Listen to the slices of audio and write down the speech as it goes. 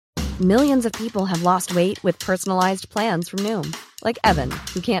Millions of people have lost weight with personalized plans from Noom. Like Evan,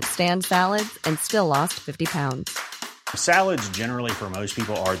 who can't stand salads and still lost 50 pounds. Salads generally for most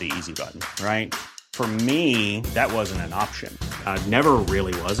people are the easy button, right? For me, that wasn't an option. I never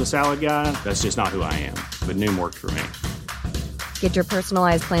really was a salad guy. That's just not who I am. But Noom worked for me. Get your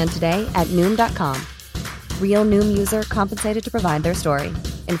personalized plan today at Noom.com. Real Noom user compensated to provide their story.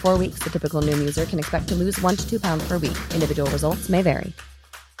 In 4 weeks, the typical Noom user can expect to lose 1 to 2 pounds per week. Individual results may vary.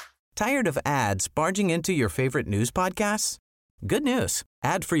 Tired of ads barging into your favorite news podcasts? Good news.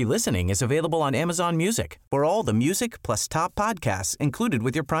 Ad-free listening is available on Amazon Music for all the music plus top podcasts included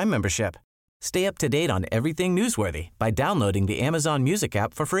with your Prime membership. Stay up to date on everything newsworthy by downloading the Amazon Music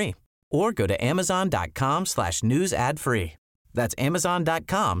app for free or go to amazon.com/news ad free. That's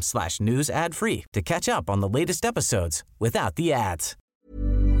amazon.com/news ad free to catch up on the latest episodes without the ads.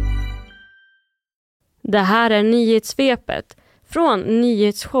 Det här är Nyhetssvepet från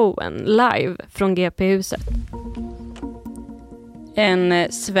nyhetsshowen live från GP-huset.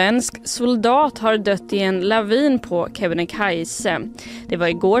 En svensk soldat har dött i en lavin på Kebnekaise. Det var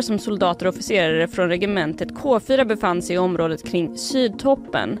igår som soldater och officerare från regementet K4 befann sig i området kring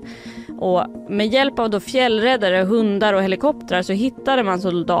Sydtoppen. Och med hjälp av då fjällräddare, hundar och helikoptrar så hittade man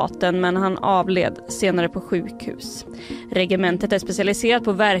soldaten, men han avled senare på sjukhus. Regementet är specialiserat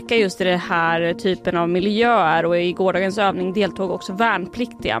på att verka just i den här typen av miljöer, och i gårdagens övning deltog också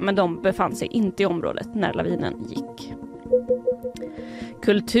värnpliktiga, men de befann sig inte i området när lavinen gick.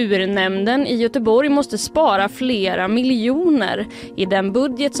 Kulturnämnden i Göteborg måste spara flera miljoner. I den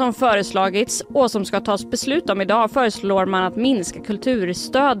budget som föreslagits och som ska tas beslut om idag föreslår man att minska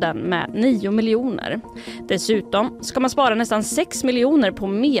kulturstöden med 9 miljoner. Dessutom ska man spara nästan 6 miljoner på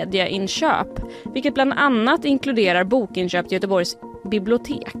medieinköp, vilket bland annat inkluderar bokinköp till Göteborgs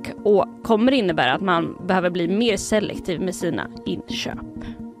bibliotek och kommer innebära att man behöver bli mer selektiv med sina inköp.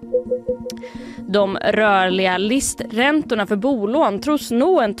 De rörliga listräntorna för bolån tros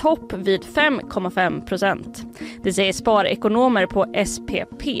nå en topp vid 5,5%. Det säger sparekonomer på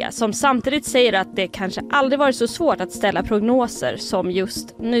SPP, som samtidigt säger att det kanske aldrig varit så svårt att ställa prognoser som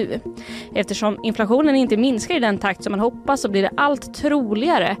just nu. Eftersom inflationen inte minskar i den takt som man hoppas så blir det allt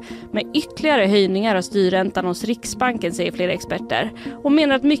troligare med ytterligare höjningar av styrräntan hos Riksbanken, säger flera experter, och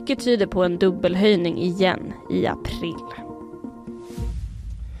menar att mycket tyder på en dubbelhöjning igen i april.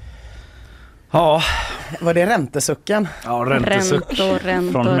 Ja, var det räntesucken? Ja, räntesuck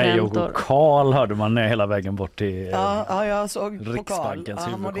från mig och räntor. Karl hörde man hela vägen bort till Ja, jag såg på Karl. Riksbankens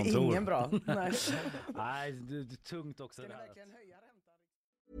Han mådde huvudkontor. ingen bra. Nej. Nej, det är tungt också det här.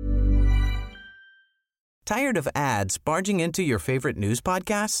 Tired of ads barging into your favorite news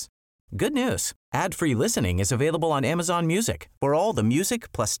podcasts? Good news. Ad-free listening is available on Amazon Music for all the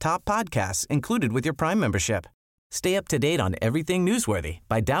music plus top podcasts included with your Prime membership. Stay up to date on everything newsworthy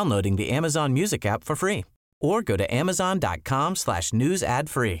by downloading the Amazon Music app for free or go to amazon.com/news ad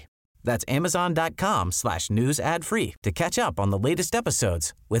free. That's amazon.com/news ad free to catch up on the latest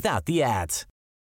episodes without the ads.